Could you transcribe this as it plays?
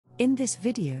In this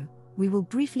video, we will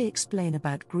briefly explain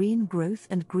about green growth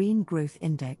and green growth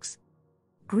index.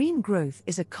 Green growth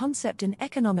is a concept in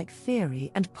economic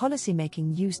theory and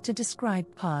policymaking used to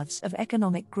describe paths of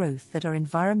economic growth that are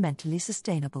environmentally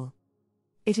sustainable.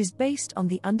 It is based on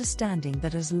the understanding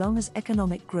that as long as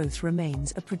economic growth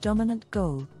remains a predominant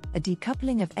goal, a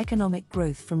decoupling of economic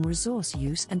growth from resource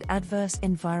use and adverse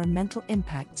environmental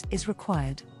impacts is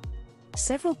required.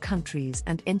 Several countries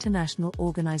and international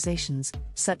organizations,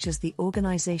 such as the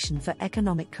Organization for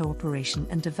Economic Cooperation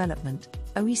and Development,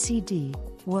 OECD,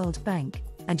 World Bank,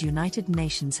 and United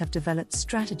Nations have developed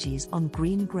strategies on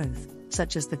green growth,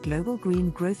 such as the Global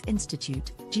Green Growth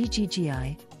Institute,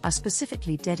 GGGI, are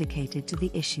specifically dedicated to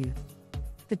the issue.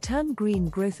 The term green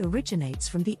growth originates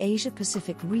from the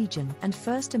Asia-Pacific region and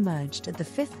first emerged at the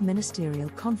 5th Ministerial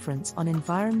Conference on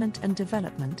Environment and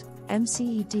Development,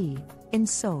 MCED, in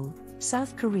Seoul,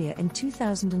 South Korea in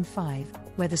 2005,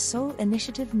 where the Seoul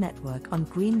Initiative Network on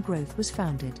Green Growth was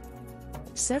founded.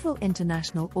 Several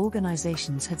international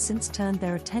organizations had since turned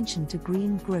their attention to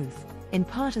green growth, in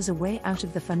part as a way out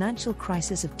of the financial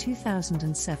crisis of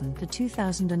 2007 to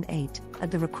 2008.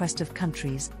 At the request of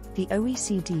countries, the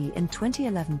OECD in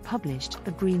 2011 published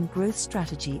a Green Growth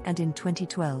Strategy, and in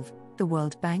 2012, the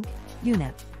World Bank,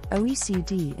 UNEP,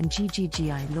 OECD and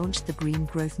GGGI launched the Green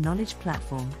Growth Knowledge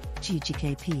Platform,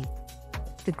 GGKP.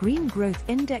 The Green Growth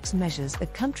Index measures a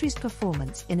country's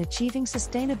performance in achieving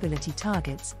sustainability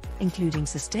targets, including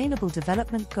Sustainable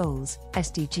Development Goals,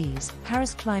 SDGs,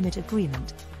 Paris Climate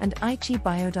Agreement, and Aichi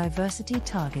biodiversity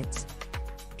targets.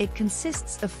 It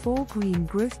consists of 4 green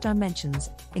growth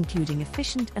dimensions, including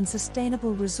efficient and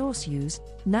sustainable resource use,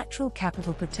 natural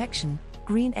capital protection,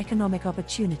 green economic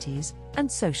opportunities,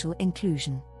 and social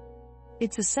inclusion.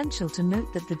 It's essential to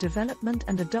note that the development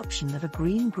and adoption of a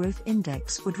Green Growth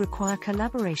Index would require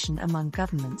collaboration among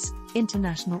governments,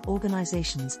 international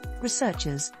organizations,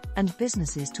 researchers, and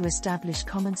businesses to establish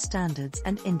common standards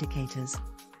and indicators.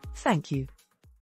 Thank you.